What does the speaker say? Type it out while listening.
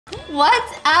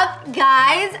What's up,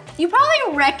 guys? You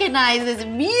probably recognize this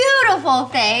beautiful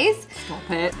face. Stop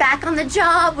it. Back on the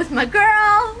job with my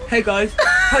girl. Hey guys,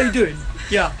 how you doing?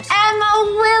 Yeah. Emma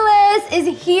Willis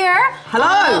is here.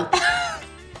 Hello.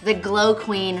 The glow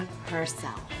queen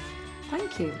herself.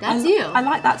 Thank you. That's you. I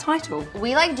like that title.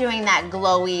 We like doing that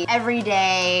glowy,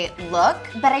 everyday look,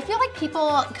 but I feel like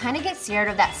people kind of get scared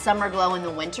of that summer glow in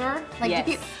the winter. Like,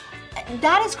 Yes.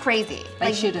 that is crazy.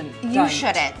 They shouldn't. You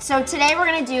shouldn't. So today we're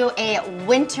gonna do a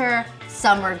winter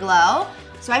summer glow.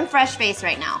 So I'm fresh faced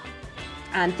right now.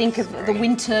 And think of the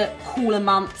winter, cooler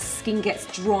months, skin gets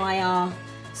drier.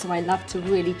 So I love to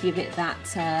really give it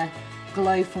that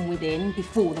glow from within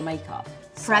before the makeup.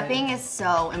 Prepping is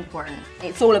so important.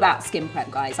 It's all about skin prep,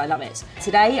 guys. I love it.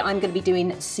 Today, I'm going to be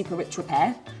doing Super Rich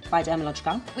Repair by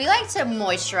Dermalogica. We like to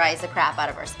moisturize the crap out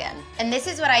of our skin. And this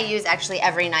is what I use actually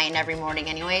every night and every morning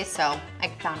anyway, so I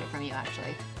found it from you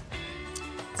actually.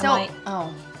 So, go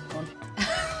on.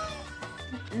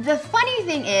 The funny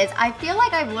thing is, I feel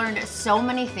like I've learned so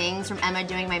many things from Emma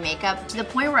doing my makeup to the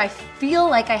point where I feel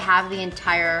like I have the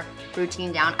entire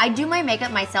routine down. I do my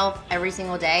makeup myself every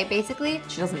single day, basically.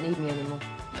 She doesn't need me anymore.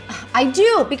 I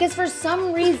do, because for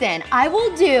some reason, I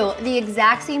will do the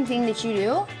exact same thing that you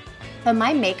do, but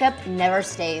my makeup never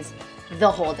stays the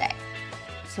whole day.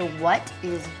 So what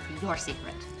is your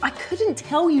secret? I couldn't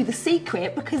tell you the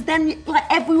secret because then like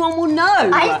everyone will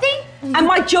know. I think... And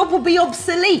my job will be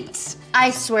obsolete.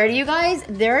 I swear to you guys,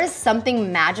 there is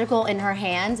something magical in her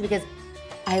hands because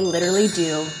I literally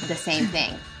do the same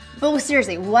thing. But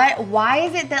seriously, why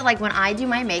is it that like when I do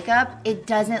my makeup, it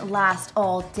doesn't last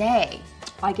all day?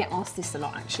 I get asked this a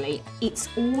lot actually. It's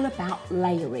all about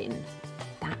layering.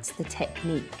 That's the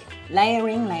technique.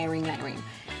 Layering, layering, layering.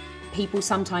 People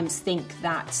sometimes think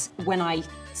that when I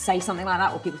say something like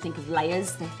that, or people think of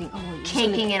layers, they think, oh, you're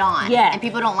caking it on. Yeah. And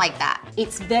people don't like that.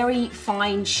 It's very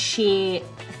fine, sheer,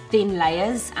 thin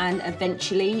layers, and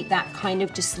eventually that kind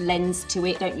of just lends to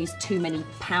it. Don't use too many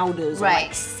powders or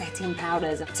like setting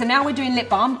powders. So now we're doing lip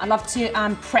balm. I love to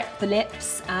prep the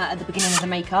lips at the beginning of the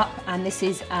makeup, and this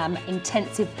is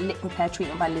Intensive Lip Repair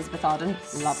Treatment by Elizabeth Arden.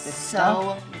 Love this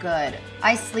stuff. So good.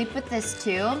 I sleep with this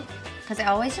too, because I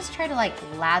always just try to like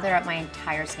lather up my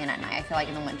entire skin at night, I feel like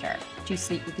in the winter. Do you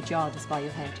sleep with the jar just by your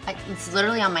head? It's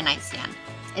literally on my nightstand.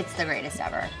 It's the greatest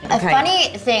ever. Okay. A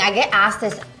funny thing, I get asked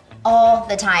this all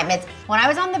the time. It's when I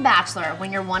was on The Bachelor,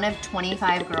 when you're one of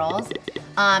 25 girls,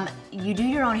 you do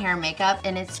your own hair and makeup,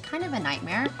 and it's kind of a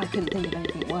nightmare. I couldn't think of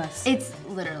anything worse. It's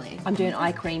literally. I'm doing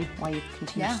eye cream while you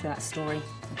continue to that story.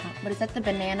 What is that, the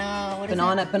banana, what is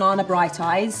it? Banana Bright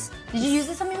Eyes. Did you use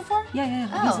this on me before? Yeah.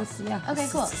 Oh, Okay,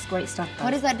 cool. This is great stuff, guys.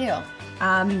 What does that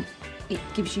do? It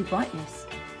gives you brightness.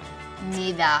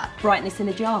 Need that. Brightness in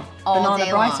a jar. All Banana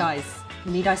day Bright long. Eyes.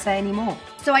 Need I say any more?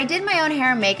 So I did my own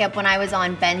hair and makeup when I was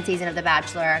on Ben's season of The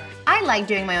Bachelor. I like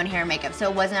doing my own hair and makeup, so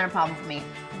it wasn't a problem for me.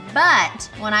 But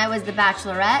when I was The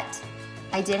Bachelorette,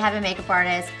 I did have a makeup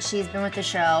artist. She's been with the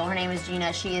show. Her name is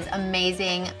Gina. She is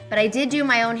amazing. But I did do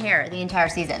my own hair the entire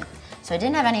season, so I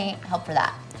didn't have any help for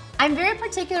that. I'm very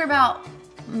particular about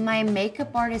my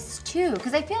makeup artists too,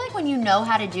 because I feel like when you know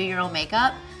how to do your own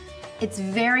makeup, it's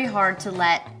very hard to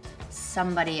let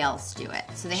somebody else do it.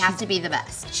 So they have to be the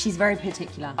best. She's very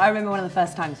particular. I remember one of the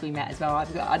first times we met as well. I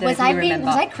don't know if you remember.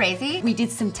 Was I crazy? We did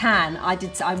some tan.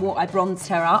 I bronzed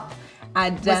her up.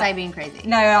 And, was I being crazy?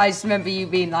 No, I just remember you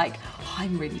being like, oh,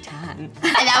 I'm really tan. And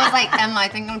I was like, Emma, I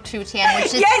think I'm too tan,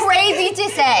 which is crazy to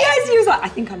say. Yes, he was like, I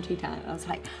think I'm too tan. And I was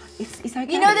like, it's okay.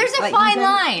 You know, there's a fine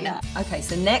line. Yeah. Okay,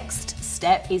 so next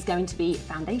step is going to be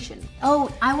foundation.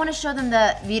 Oh, I want to show them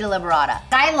the Vita Liberata.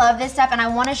 I love this stuff, and I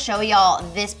want to show y'all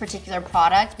this particular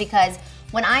product because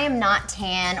when I am not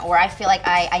tan or I feel like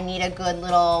I need a good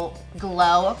little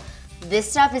glow, this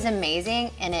stuff is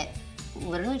amazing, and it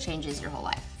literally changes your whole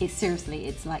life.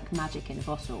 It's like magic in a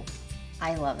bottle.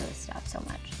 I love this stuff so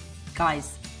much.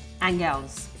 Guys and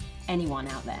girls, anyone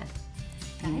out there,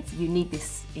 you need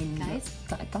this in... Guys?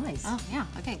 Guys. Oh, yeah,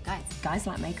 okay, guys. Guys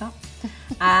like makeup.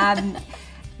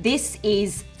 This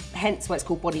is hence why it's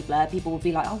called body blur. People will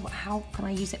be like, oh, how can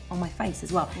I use it on my face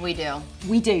as well? We do.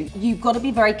 We do. You've got to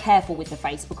be very careful with the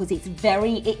face because it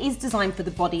is designed for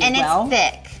the body as well. And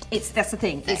it's thick. That's the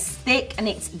thing. It's thick and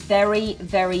it's very,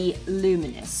 very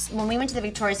luminous. When we went to the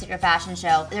Victoria's Secret fashion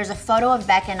show, there's a photo of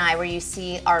Becca and I where you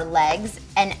see our legs,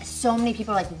 and so many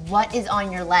people are like, what is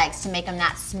on your legs to make them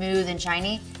that smooth and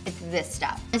shiny? It's this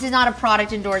stuff. This is not a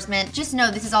product endorsement. Just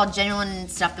know this is all genuine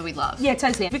stuff that we love. Yeah,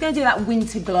 totally. We're going to do that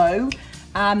winter glow.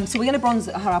 So we're going to bronze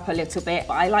her up a little bit,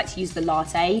 but I like to use the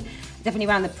latte, definitely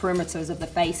around the perimeters of the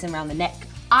face and around the neck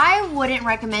I wouldn't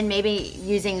recommend maybe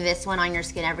using this one on your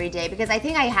skin every day because I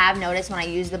think I have noticed when I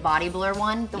use the body blur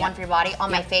one, the one for your body,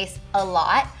 on my face a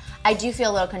lot, I do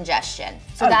feel a little congestion.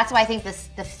 So that's why I think the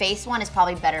face one is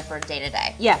probably better for day to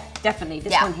day. Yeah, definitely,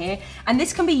 this one here. And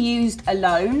this can be used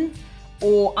alone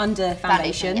or under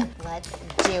foundation. Yeah. Let's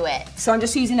do it. So I'm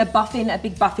just using a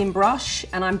big buffing brush,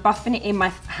 and I'm buffing it in my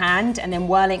hand and then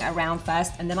whirling it around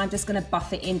first, and then I'm just gonna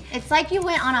buff it in. It's like you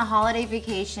went on a holiday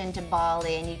vacation to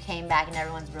Bali and you came back and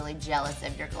everyone's really jealous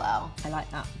of your glow. I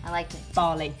like that. I like it.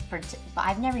 Bali. But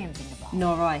I've never even been to Bali.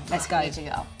 Nor I. Let's go. Need to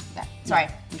go. Okay. Sorry,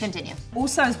 continue.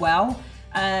 Also as well,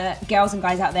 girls and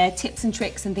guys out there, tips and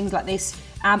tricks and things like this.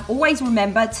 Always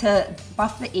remember to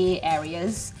buff the ear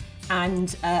areas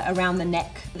and around the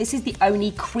neck. This is the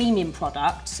only creaming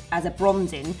product as a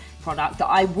bronzing product that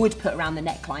I would put around the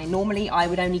neckline. Normally I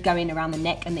would only go in around the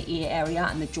neck and the ear area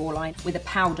and the jawline with a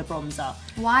powder bronzer.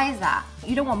 Why is that?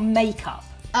 You don't want makeup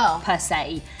per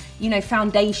se. You know,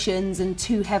 foundations and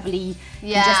too heavily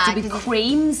congested with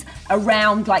creams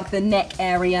around like the neck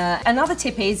area. Another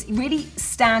tip is really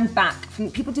stand back.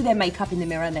 People do their makeup in the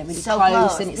mirror and they're really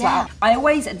close and it's like, I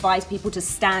always advise people to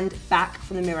stand back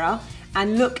from the mirror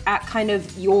and look at kind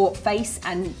of your face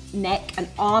and neck and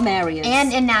arm areas.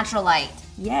 And in natural light.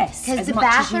 Yes, because the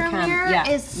bathroom mirror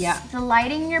is, the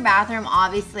lighting in your bathroom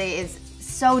obviously is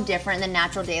so different than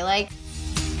natural daylight.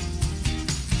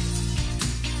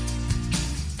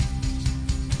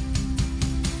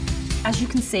 As you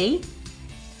can see,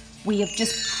 we have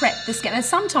just prepped the skin. And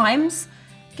sometimes,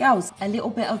 girls, a little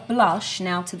bit of blush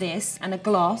now to this and a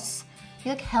gloss.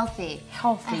 You look healthy.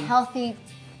 Healthy. A healthy,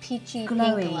 peachy,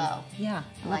 glowy. pink glow. Yeah,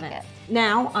 I like it.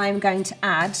 Now I'm going to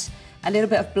add a little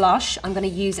bit of blush. I'm going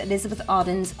to use Elizabeth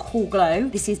Arden's Cool Glow.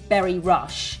 This is Berry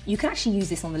Rush. You can actually use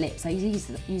this on the lips. I use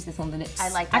this on the lips. I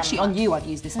like that. Actually, on you, I've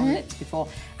used this on the lips before.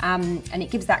 And it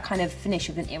gives that kind of finish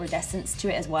with an iridescence to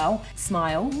it as well.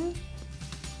 Smile.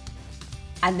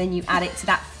 And then you add it to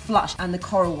that flush, and the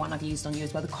coral one I've used on you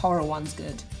as well. The coral one's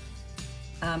good.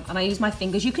 And I use my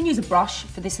fingers. You can use a brush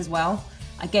for this as well.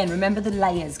 Again, remember the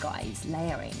layers, guys.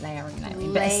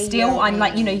 Layering. But still, I'm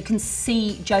like, you know, you can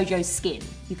see Jojo's skin.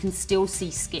 You can still see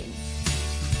skin.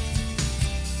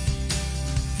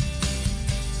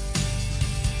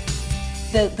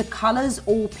 The colors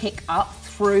all pick up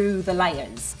through the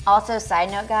layers. Also,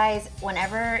 side note guys,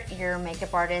 whenever your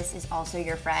makeup artist is also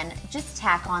your friend, just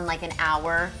tack on like an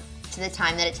hour to the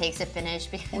time that it takes to finish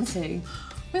because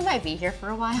we might be here for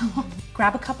a while.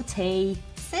 Grab a cup of tea.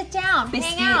 Sit down,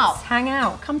 biscuits, hang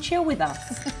out. Come chill with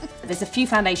us. There's a few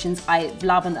foundations I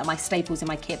love and that are my staples in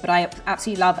my kit, but I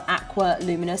absolutely love Aqua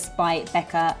Luminous by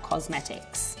Becca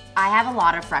Cosmetics. I have a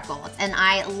lot of freckles and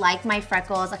I like my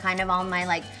freckles kind of on my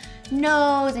like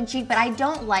nose and cheek, but I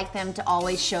don't like them to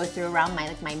always show through around my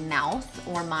like my mouth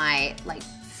or my like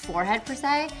forehead per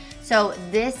se. So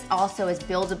this also is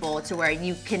buildable to where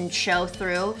you can show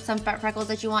through some freckles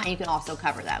that you want and you can also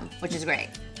cover them, which is great.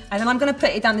 And then I'm gonna put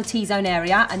it down the T-zone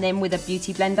area and then with a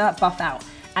beauty blender, buff out.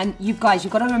 And you guys,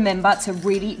 you've gotta remember to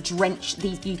really drench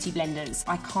these beauty blenders.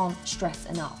 I can't stress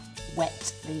enough.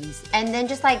 Wet these. And then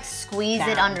just like squeeze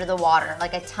it under the water,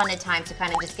 like a ton of times to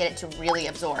kind of just get it to really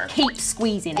absorb. Keep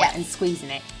squeezing it and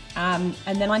squeezing it. And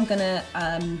then I'm gonna,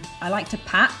 I like to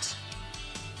pat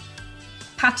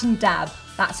and dab.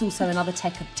 That's also another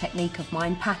technique of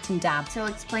mine, pat and dab. So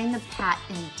explain the pat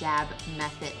and dab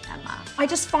method, Emma. I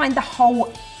just find the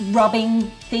whole rubbing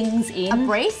things in.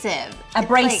 Abrasive.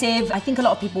 Abrasive. Like, I think a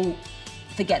lot of people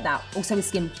forget that. Also with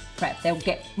skin prep, they'll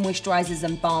get moisturizers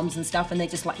and balms and stuff and they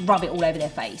just like rub it all over their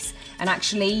face. And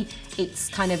actually, it's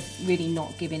kind of really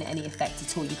not giving it any effect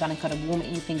at all. You're gonna kind of warm it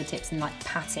in your fingertips and like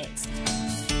pat it.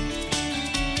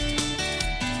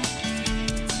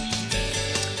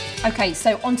 Okay,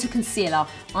 so onto concealer.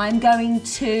 I'm going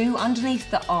to,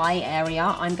 underneath the eye area,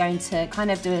 I'm going to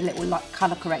kind of do a little like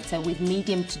color corrector with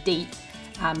medium to deep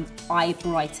eye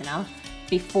brightener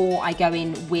before I go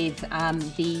in with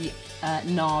the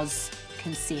NARS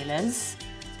concealers.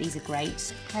 These are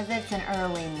great. Because it's an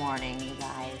early morning, you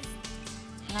guys.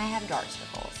 And I have dark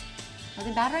circles. Are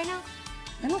they bad right now?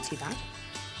 They're not too bad.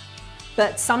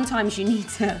 But sometimes you need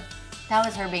to... That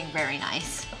was her being very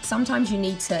nice. Sometimes you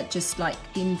need to just like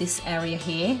in this area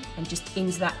here and just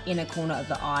into that inner corner of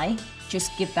the eye,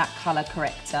 just give that color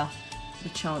corrector the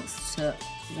chance to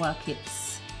work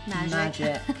its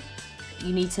magic.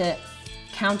 You need to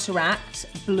counteract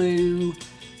blue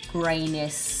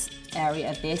grayness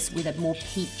area of this with a more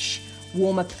peach,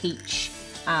 warmer peach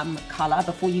color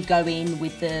before you go in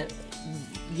with the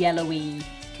yellowy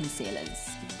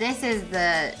concealers. This is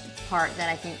the part that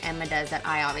I think Emma does that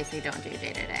I obviously don't do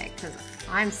day to day because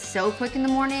I'm so quick in the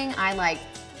morning. I like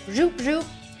zoop zoop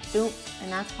boop,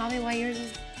 and that's probably why yours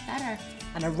is better.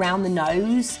 And around the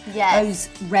nose, yes.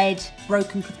 Those red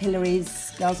broken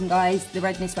capillaries, girls and guys, the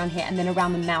redness around here, and then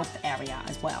around the mouth area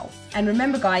as well. And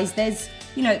remember guys, there's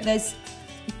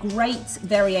great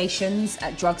variations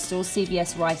at drugstores,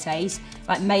 CVS, Rite Aid,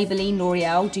 like Maybelline,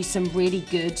 L'Oreal do some really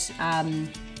good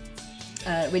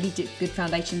good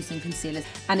foundations and concealers.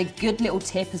 And a good little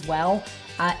tip as well,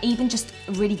 even just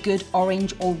a really good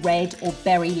orange or red or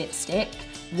berry lipstick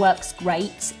works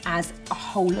great as a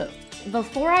whole look.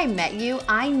 Before I met you,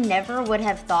 I never would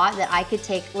have thought that I could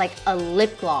take like a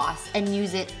lip gloss and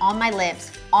use it on my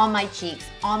lips, on my cheeks,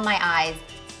 on my eyes,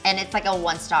 and it's like a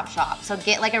one-stop shop. So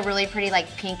get like a really pretty like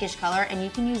pinkish color and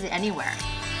you can use it anywhere.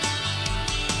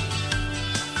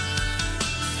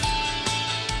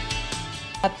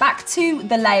 Back to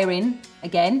the layering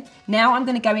again. Now I'm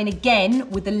gonna go in again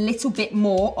with a little bit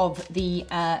more of the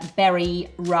Berry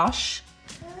Rush,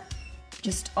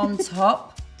 just on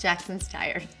top. Jackson's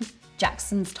tired.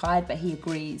 Jackson's tired, but he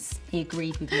agrees. He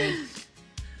agreed with me.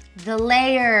 The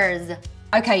layers.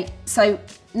 Okay, so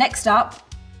next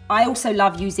up, I also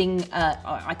love using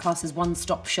eye class as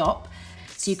one-stop shop,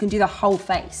 so you can do the whole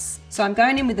face. So I'm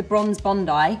going in with the Bronze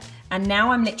Bondi, and now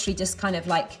I'm literally just kind of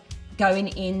like going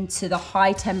into the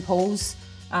high temples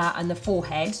and the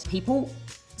forehead. People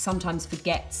sometimes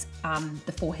forget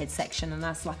the forehead section, and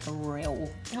that's like a real,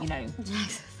 you know,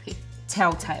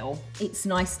 telltale. It's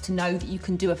nice to know that you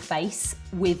can do a face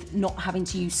with not having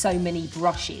to use so many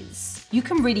brushes. You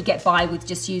can really get by with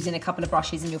just using a couple of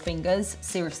brushes in your fingers.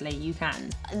 Seriously, you can.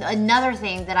 Another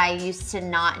thing that I used to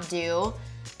not do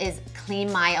is clean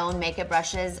my own makeup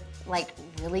brushes like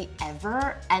really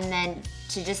ever, and then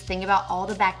to just think about all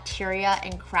the bacteria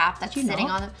and crap that's sitting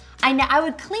on them. I know, I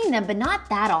would clean them, but not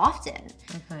that often.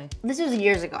 Okay. This was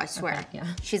years ago, I swear. Okay, yeah.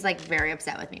 She's like very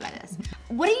upset with me by this.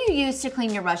 What do you use to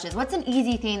clean your brushes? What's an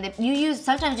easy thing that you use?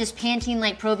 Sometimes just Pantene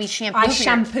like Pro V shampoo. I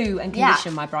shampoo and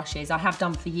condition my brushes. I have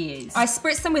done for years. I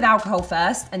spritz them with alcohol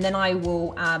first, and then I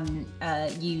will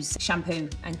use shampoo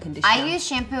and conditioner. I use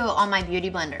shampoo on my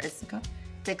beauty blenders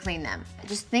to clean them.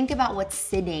 Just think about what's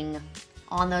sitting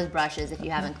on those brushes if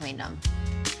you haven't cleaned them.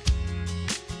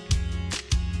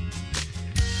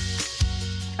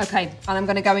 Okay, and I'm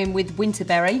gonna go in with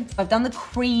Winterberry. I've done the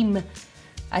cream,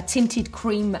 tinted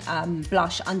cream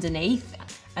blush underneath,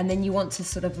 and then you want to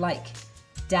sort of like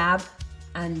dab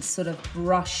and sort of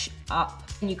brush up.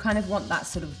 And you kind of want that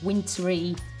sort of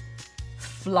wintry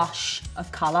flush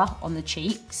of color on the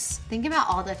cheeks. Think about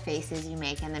all the faces you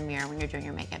make in the mirror when you're doing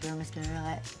your makeup. Your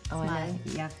mascara, oh, I know,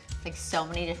 yeah. Like so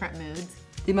many different moods.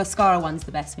 The mascara one's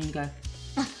the best when you go.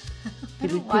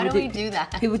 Why do we do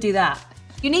that? People do that.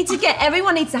 You need to get,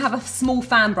 everyone needs to have a small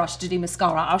fan brush to do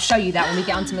mascara. I'll show you that when we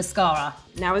get onto mascara.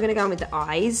 Now we're gonna go in with the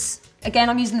eyes. Again,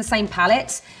 I'm using the same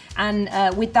palette, and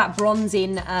with that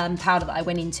bronzing powder that I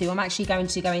went into, I'm actually going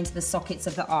to go into the sockets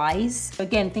of the eyes.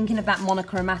 Again, thinking of that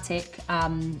monochromatic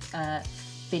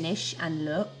finish and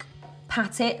look.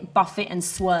 Pat it, buff it, and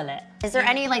swirl it. Is there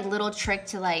any like little trick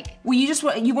to like? Well,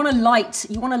 you want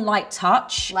a light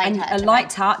touch,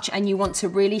 and you want to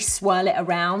really swirl it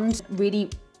around, really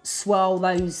swirl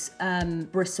those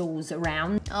bristles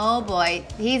around. Oh boy,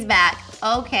 he's back.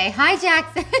 Okay, hi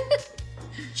Jackson.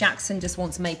 Jackson just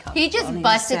wants makeup. He just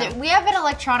busted it. We have an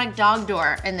electronic dog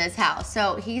door in this house,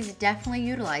 so he's definitely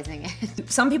utilizing it.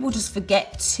 Some people just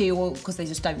forget to, or because they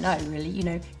just don't know really, you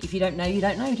know, if you don't know,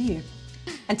 do you?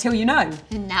 Until you know.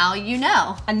 And now you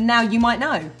know. And now you might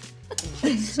know.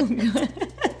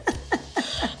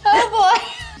 Oh boy.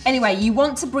 Anyway, you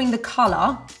want to bring the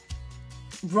color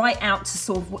right out to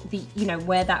sort of what the, you know,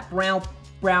 where that brow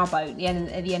bone,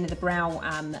 at the end of the brow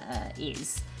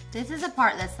is. This is the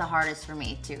part that's the hardest for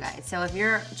me too, guys. So if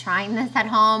you're trying this at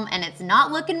home and it's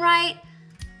not looking right,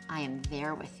 I am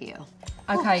there with you.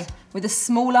 Okay, with a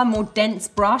smaller, more dense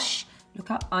brush, look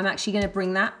up, I'm actually gonna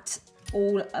bring that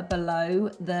all below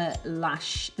the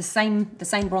lash, the same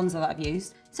bronzer that I've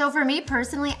used. So for me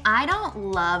personally, I don't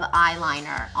love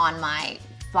eyeliner on my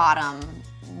bottom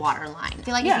waterline. I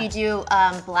feel like if you do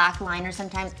black liner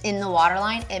sometimes in the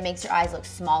waterline, it makes your eyes look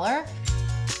smaller.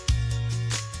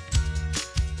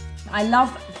 I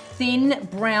love thin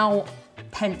brow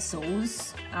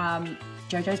pencils.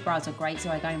 Jojo's brows are great, so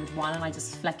I go in with one and I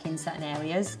just fleck in certain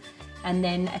areas. And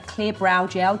then a clear brow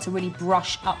gel to really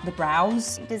brush up the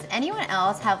brows. Does anyone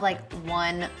else have like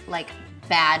one like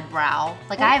bad brow?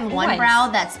 Like I have one brow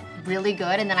that's really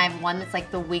good, and then I have one that's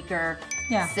like the weaker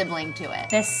sibling to it.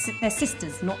 They're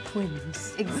sisters, not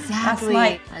twins. Exactly.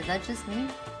 Like, is that just me?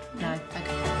 No.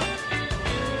 Okay.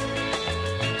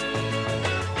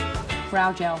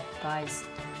 Brow gel, guys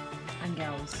and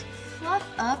girls. Fluff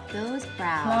up those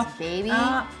brows, baby.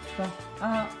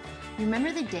 You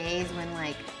remember the days when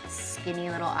like skinny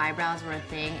little eyebrows were a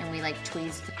thing and we like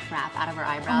tweezed the crap out of our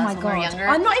eyebrows when we were younger?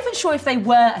 I'm not even sure if they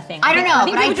were a thing. I don't know,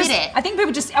 but I did it. I think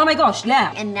people just, oh my gosh,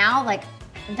 yeah. And now like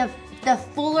the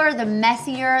fuller, the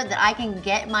messier that I can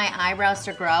get my eyebrows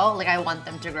to grow, like I want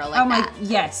them to grow like that.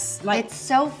 Yes. Like, it's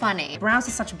so funny. Brows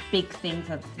are such a big thing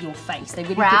for your face. They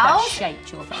really give Brows that shape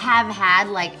to your face. have had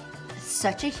like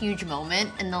such a huge moment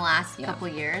in the last couple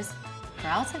years.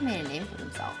 Brows have made a name for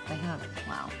themselves. They have.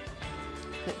 Wow.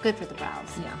 Good for the brows.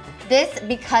 Yeah. This,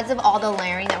 because of all the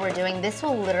layering that we're doing, this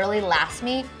will literally last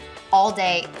me all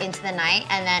day into the night.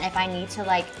 And then if I need to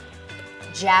like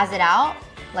jazz it out,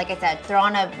 like I said, throw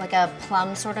on a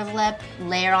plum sort of lip,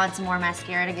 layer on some more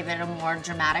mascara to give it a more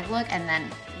dramatic look, and then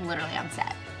literally I'm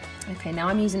set. Okay, now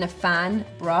I'm using a fan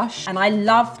brush, and I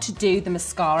love to do the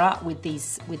mascara with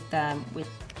these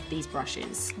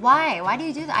brushes. Why? Why do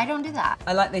you do that? I don't do that.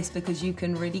 I like this because you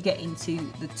can really get into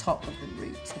the top of the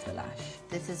roots of the lash.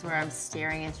 This is where I'm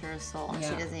staring into her soul, and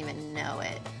she doesn't even know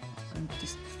it. I'm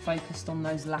just focused on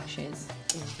those lashes.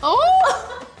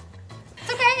 Oh!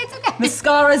 It's okay, it's okay.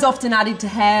 Mascara is often added to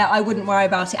hair. I wouldn't worry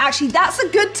about it. Actually, that's a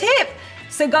good tip.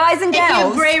 So guys and girls. If you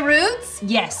have grey roots?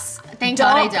 Yes. Thank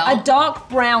God I don't. A dark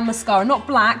brown mascara, not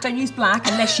black. Don't use black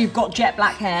unless you've got jet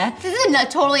black hair. This is a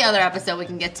totally other episode we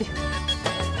can get to.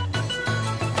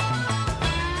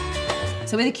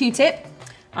 So with a Q-tip,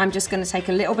 I'm just going to take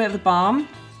a little bit of the balm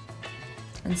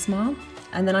and smile.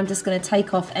 And then I'm just going to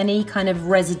take off any kind of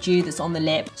residue that's on the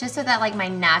lip. Just so that like my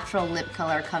natural lip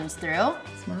color comes through.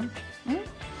 Smile.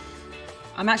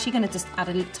 I'm actually going to just add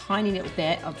a tiny little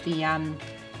bit of the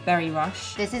Berry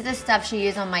Rush. This is the stuff she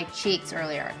used on my cheeks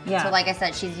earlier. Yeah. So like I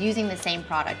said, she's using the same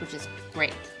product, which is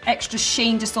great. Extra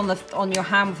sheen just on your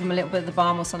hand from a little bit of the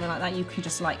balm or something like that. You can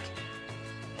just like,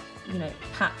 you know,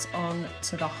 pat on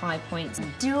to the high points.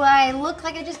 Do I look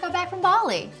like I just got back from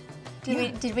Bali?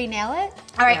 Did we nail it?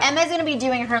 All right, Emma's gonna be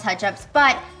doing her touch-ups,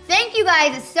 but thank you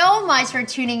guys so much for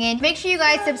tuning in. Make sure you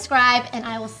guys subscribe, and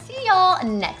I will see y'all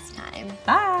next time.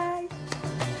 Bye.